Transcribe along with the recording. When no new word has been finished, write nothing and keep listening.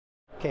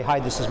Okay,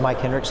 hi, this is Mike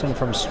Hendrickson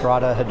from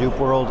Strata Hadoop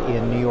World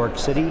in New York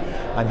City.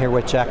 I'm here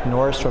with Jack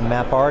Norris from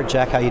MapR.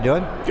 Jack, how you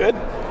doing? Good.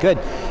 Good.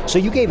 So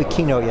you gave a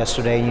keynote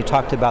yesterday and you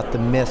talked about the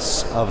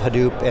myths of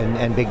Hadoop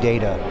and big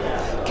data.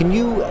 Can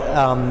you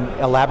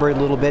elaborate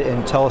a little bit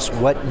and tell us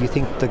what you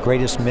think the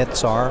greatest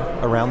myths are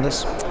around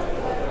this?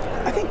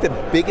 I think the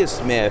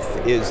biggest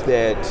myth is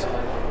that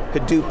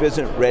Hadoop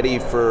isn't ready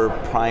for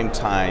prime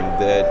time,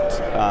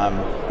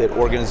 that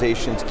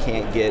organizations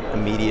can't get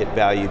immediate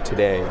value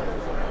today.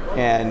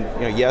 And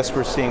yes,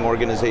 we're seeing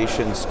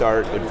organizations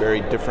start at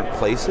very different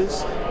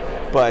places,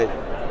 but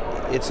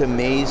it's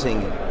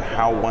amazing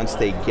how once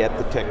they get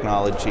the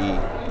technology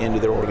into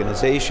their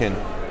organization,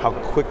 how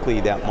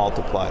quickly that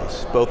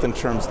multiplies, both in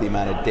terms of the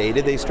amount of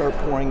data they start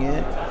pouring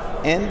in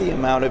and the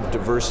amount of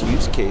diverse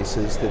use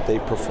cases that they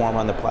perform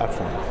on the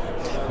platform.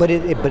 But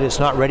it's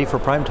not ready for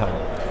prime time.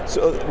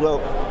 So, well,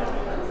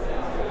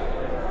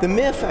 the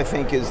myth I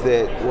think is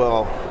that,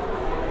 well,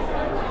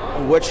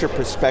 what's your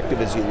perspective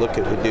as you look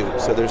at Hadoop?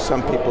 So there's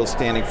some people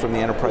standing from the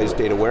enterprise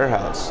data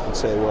warehouse and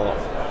say, well,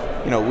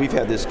 we've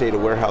had this data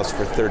warehouse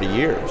for 30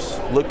 years.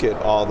 Look at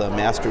all the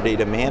master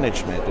data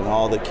management and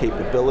all the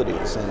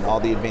capabilities and all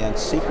the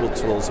advanced SQL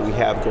tools that we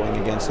have going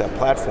against that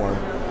platform.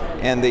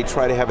 And they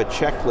try to have a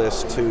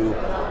checklist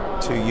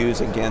to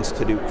use against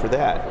Hadoop for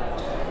that.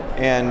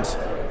 And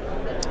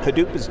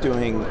Hadoop is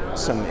doing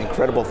some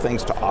incredible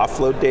things to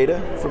offload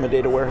data from a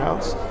data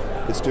warehouse.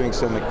 It's doing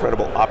some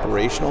incredible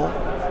operational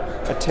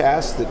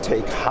tasks that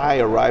take high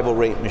arrival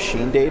rate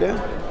machine data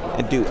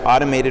and do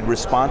automated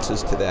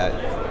responses to that.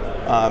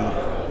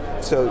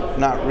 So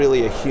not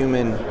really a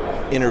human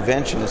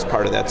intervention as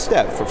part of that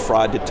step for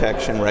fraud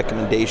detection,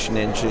 recommendation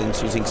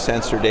engines, using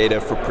sensor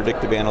data for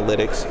predictive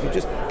analytics.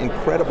 Just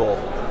incredible,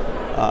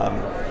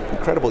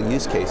 incredible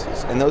use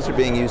cases. And those are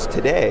being used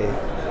today.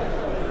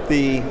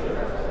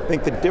 I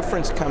think the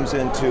difference comes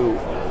into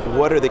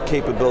what are the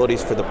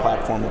capabilities for the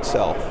platform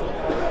itself.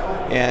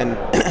 And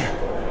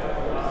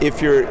if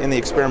you're in the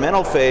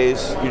experimental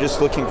phase, you're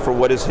just looking for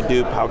what is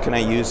Hadoop, how can I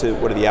use it,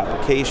 what are the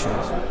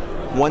applications.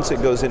 Once it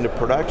goes into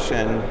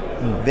production,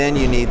 then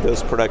you need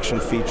those production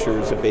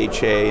features of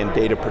HA and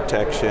data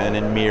protection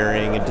and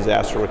mirroring and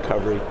disaster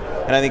recovery.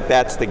 And I think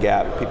that's the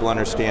gap, people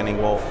understanding,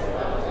 well,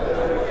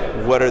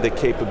 what are the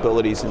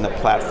capabilities in the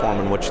platform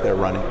in which they're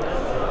running.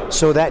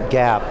 So that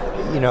gap,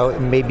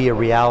 may be a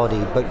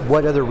reality, but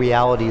what other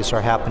realities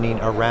are happening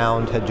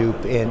around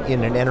Hadoop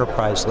in an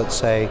enterprise, let's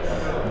say,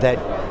 that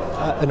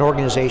an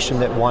organization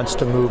that wants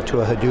to move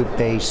to a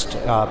Hadoop-based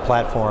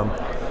platform,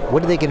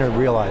 what are they going to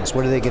realize?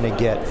 What are they going to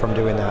get from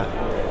doing that?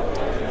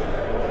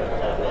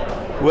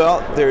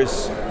 Well,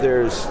 there's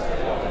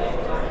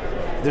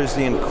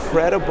the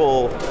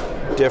incredible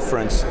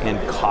difference in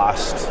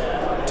cost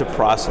to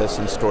process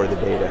and store the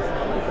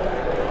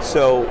data.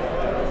 So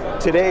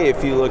today,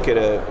 if you look at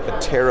a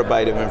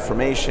terabyte of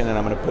information, and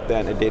I'm going to put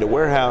that in a data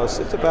warehouse,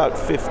 it's about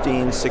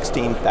 $15,000,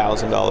 $16,000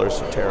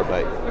 a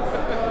terabyte.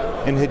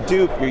 In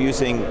Hadoop, you're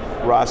using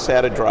raw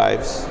SATA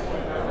drives,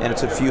 and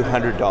it's a few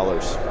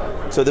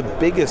 $100s. So the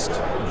biggest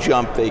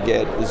jump they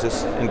get is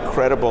this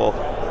incredible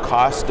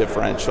cost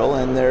differential,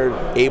 and they're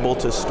able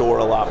to store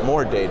a lot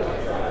more data.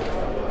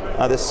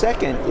 The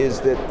second is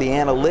that the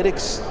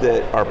analytics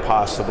that are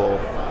possible,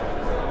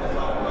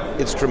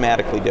 it's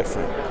dramatically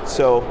different.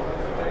 So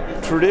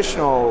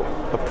traditional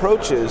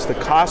approaches, the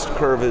cost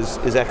curve is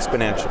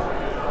exponential.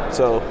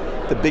 So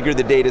the bigger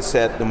the data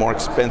set, the more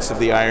expensive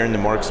the iron, the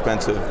more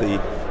expensive the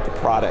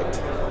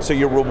product. So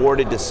you're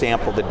rewarded to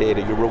sample the data.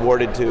 You're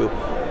rewarded to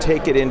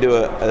take it into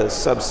a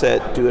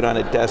subset, do it on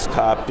a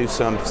desktop, do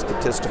some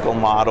statistical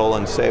model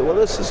and say, well,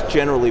 this is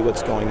generally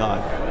what's going on.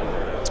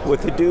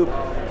 With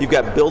Hadoop, you've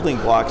got building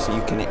blocks that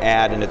you can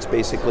add, and it's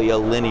basically a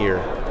linear,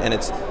 and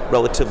it's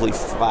relatively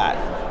flat.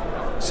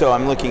 So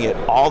I'm looking at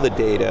all the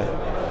data,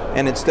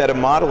 and instead of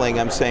modeling,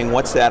 I'm saying,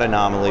 what's that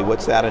anomaly?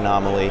 What's that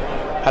anomaly?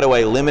 How do I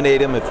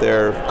eliminate them if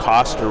they're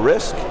cost or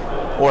risk?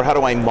 Or how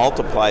do I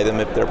multiply them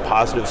if they're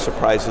positive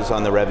surprises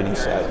on the revenue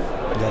side?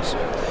 Yes.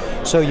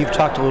 So you've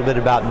talked a little bit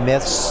about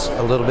myths,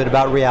 a little bit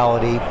about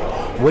reality.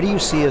 What do you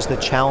see as the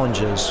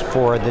challenges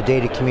for the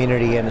data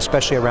community, and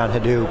especially around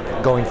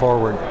Hadoop, going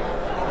forward?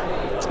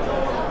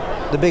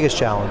 The biggest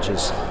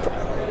challenges?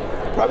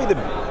 Probably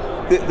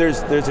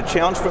there's a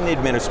challenge from the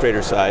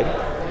administrator side,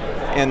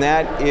 and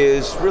that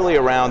is really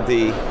around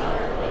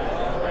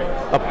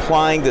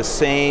applying the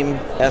same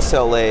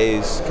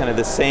SLAs, kind of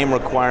the same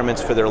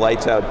requirements for their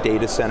lights out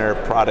data center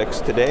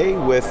products today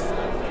with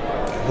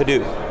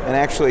Hadoop. And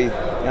actually,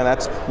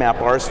 that's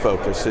MapR's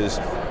focus, is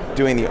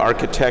doing the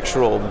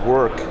architectural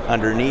work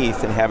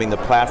underneath and having the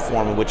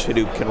platform in which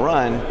Hadoop can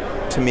run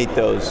to meet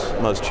those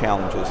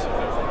challenges.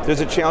 There's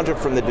a challenge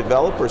from the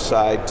developer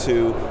side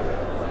to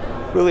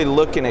really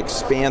look and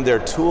expand their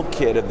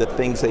toolkit of the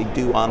things they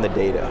do on the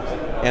data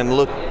and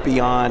look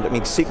beyond. I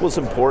mean, SQL's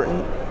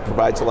important,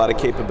 provides a lot of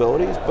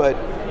capabilities, but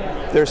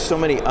there's so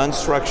many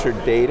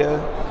unstructured data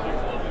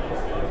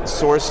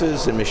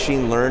sources and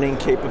machine learning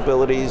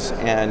capabilities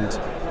and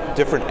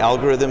different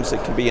algorithms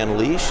that can be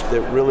unleashed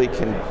that really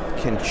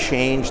can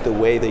change the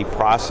way they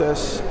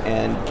process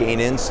and gain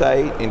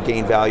insight and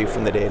gain value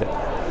from the data.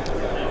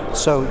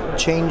 So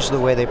change the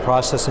way they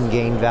process and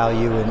gain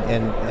value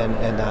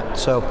and that.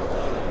 So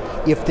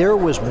if there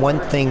was one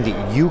thing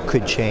that you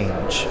could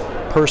change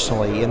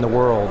personally in the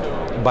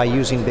world by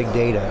using big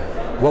data,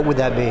 what would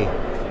that be?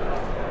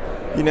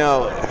 You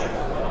know,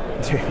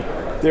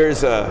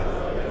 there's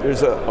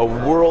a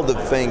world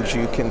of things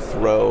you can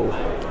throw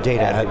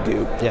data at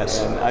Hadoop.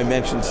 Yes. And I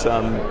mentioned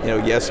some,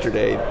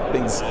 yesterday,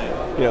 things,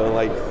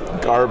 like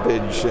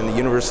garbage and the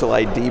Universal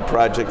ID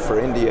project for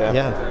India.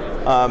 Yeah.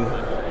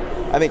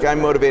 I think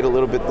I'm motivated a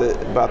little bit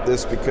about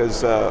this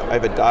because I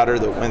have a daughter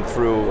that went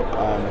through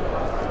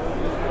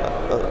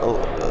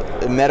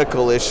a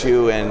medical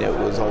issue, and it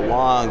was a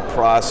long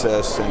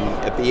process, and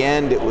at the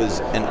end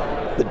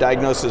the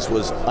diagnosis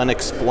was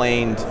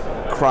unexplained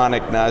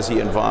chronic nausea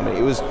and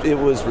vomiting. It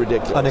was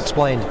ridiculous.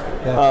 Unexplained.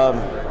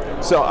 Yeah.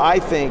 So I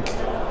think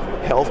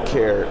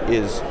healthcare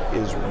is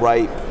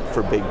ripe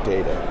for big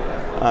data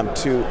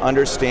to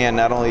understand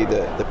not only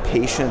the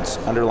patient's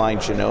underlying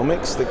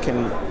genomics that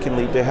can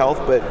lead to health,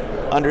 but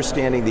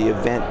understanding the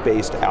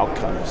event-based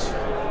outcomes.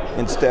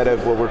 Instead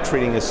of, well, we're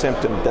treating a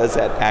symptom, does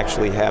that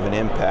actually have an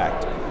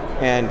impact?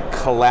 And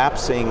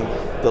collapsing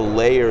the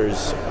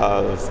layers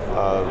of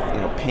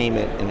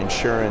payment and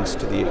insurance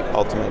to the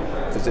ultimate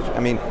physician.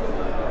 I mean,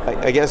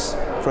 I guess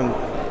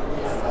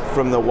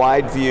from the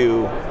wide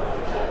view,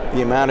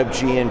 the amount of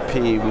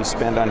GNP we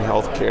spend on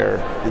healthcare,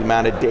 the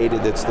amount of data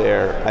that's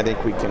there, I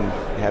think we can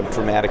have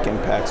dramatic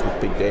impacts with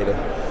big data.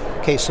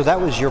 Okay, so that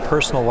was your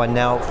personal one.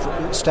 Now,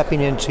 stepping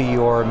into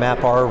your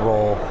MapR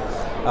role,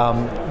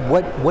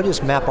 what is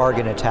MapR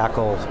going to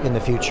tackle in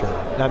the future?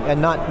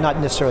 And not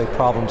necessarily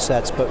problem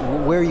sets, but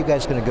where are you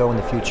guys going to go in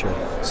the future?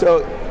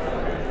 So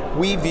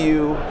we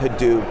view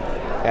Hadoop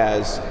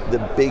as the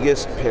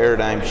biggest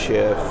paradigm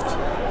shift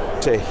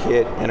to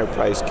hit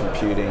enterprise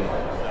computing,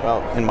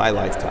 well, in my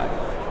lifetime.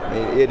 I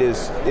mean,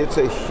 it's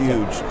a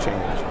huge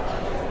change.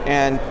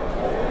 And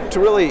to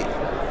really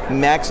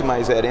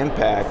maximize that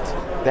impact,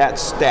 that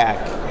stack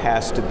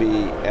has to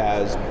be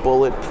as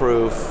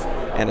bulletproof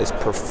and as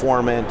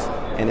performant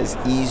and as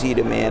easy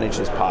to manage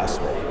as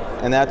possible.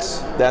 And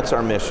that's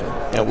our mission.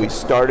 And we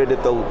started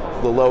at the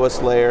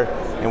lowest layer,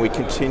 and we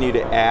continue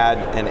to add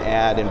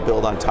and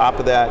build on top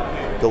of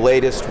that. The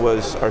latest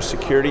was our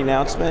security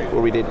announcement,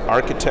 where we did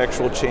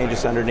architectural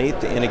changes underneath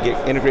to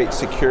integrate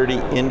security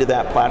into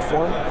that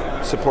platform,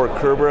 support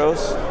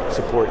Kerberos,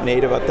 support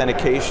native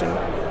authentication,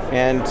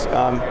 and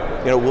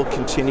we'll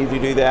continue to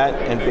do that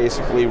and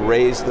basically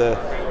raise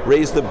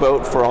the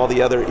boat for all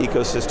the other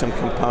ecosystem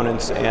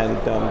components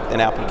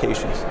and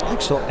applications.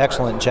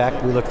 Excellent,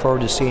 Jack. We look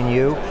forward to seeing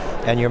you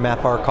and your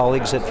MapR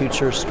colleagues at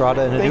Future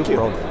Strata and Hadoop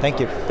World. Thank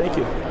you. Thank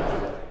you.